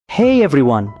Hey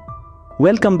everyone,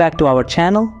 welcome back to our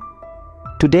channel.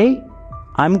 Today,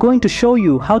 I'm going to show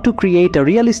you how to create a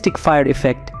realistic fire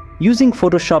effect using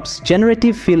Photoshop's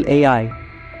Generative Fill AI.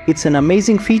 It's an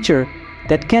amazing feature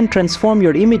that can transform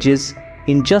your images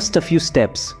in just a few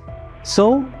steps.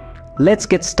 So, let's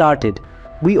get started.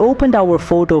 We opened our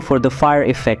photo for the fire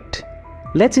effect.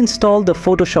 Let's install the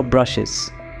Photoshop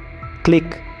brushes.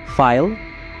 Click File,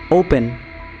 Open.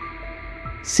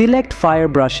 Select Fire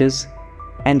Brushes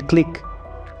and click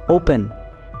Open.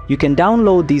 You can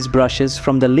download these brushes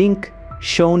from the link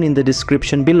shown in the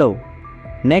description below.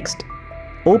 Next,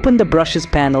 open the Brushes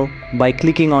panel by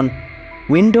clicking on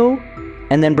Window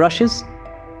and then Brushes.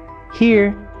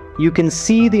 Here, you can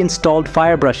see the installed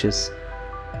fire brushes.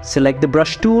 Select the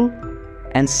brush tool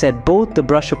and set both the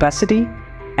brush opacity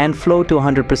and flow to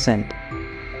 100%.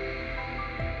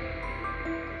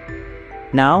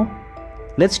 Now,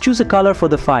 let's choose a color for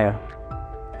the fire.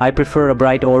 I prefer a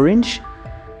bright orange,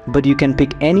 but you can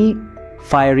pick any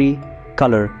fiery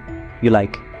color you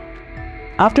like.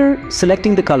 After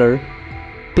selecting the color,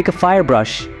 pick a fire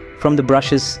brush from the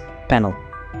Brushes panel.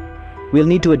 We'll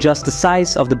need to adjust the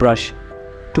size of the brush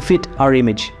to fit our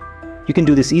image. You can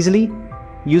do this easily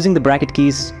using the bracket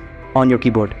keys on your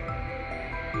keyboard.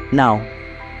 Now,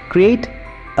 create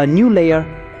a new layer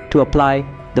to apply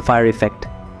the fire effect.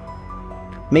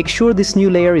 Make sure this new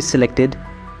layer is selected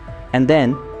and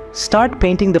then start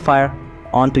painting the fire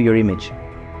onto your image.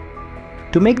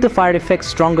 To make the fire effect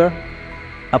stronger,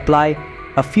 apply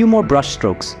a few more brush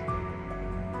strokes.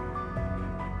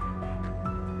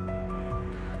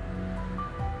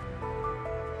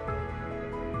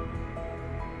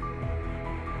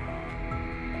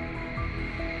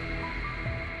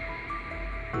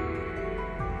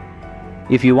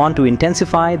 If you want to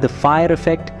intensify the fire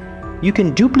effect, you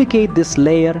can duplicate this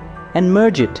layer and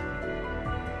merge it.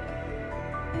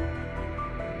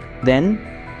 Then,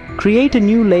 create a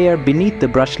new layer beneath the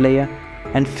brush layer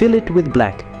and fill it with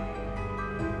black.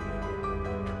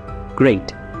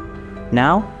 Great.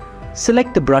 Now,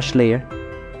 select the brush layer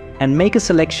and make a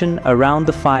selection around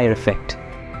the fire effect.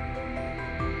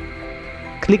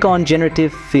 Click on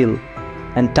Generative Fill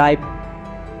and type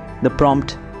the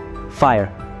prompt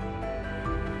Fire.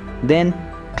 Then,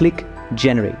 click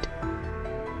Generate.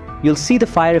 You'll see the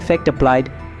fire effect applied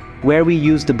where we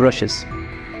use the brushes.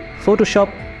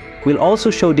 Photoshop will also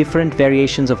show different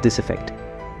variations of this effect.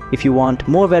 If you want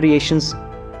more variations,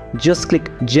 just click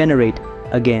Generate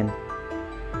again.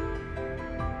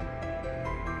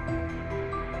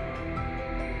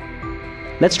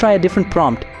 Let's try a different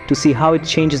prompt to see how it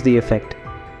changes the effect.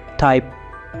 Type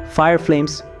Fire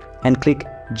Flames and click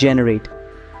Generate.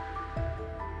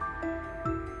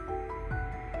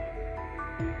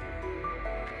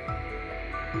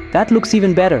 That looks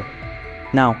even better.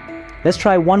 Now, let's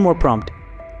try one more prompt.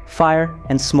 Fire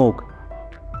and Smoke.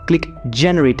 Click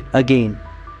Generate again.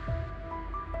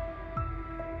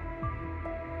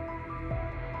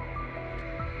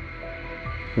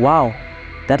 Wow,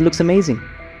 that looks amazing.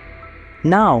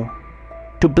 Now,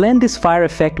 to blend this fire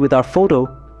effect with our photo,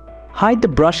 hide the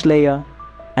brush layer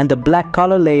and the black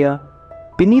color layer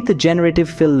beneath the Generative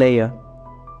Fill layer.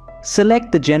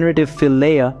 Select the Generative Fill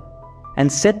layer and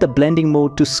set the blending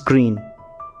mode to Screen.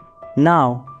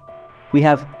 Now, we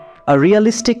have a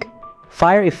realistic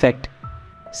fire effect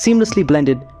seamlessly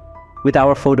blended with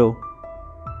our photo.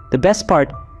 The best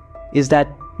part is that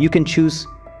you can choose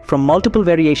from multiple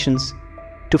variations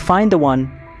to find the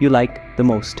one you like the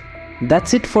most.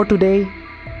 That's it for today.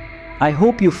 I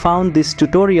hope you found this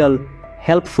tutorial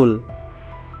helpful.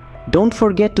 Don't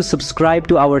forget to subscribe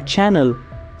to our channel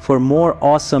for more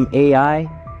awesome AI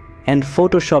and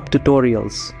Photoshop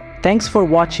tutorials. Thanks for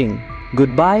watching.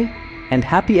 Goodbye and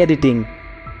happy editing.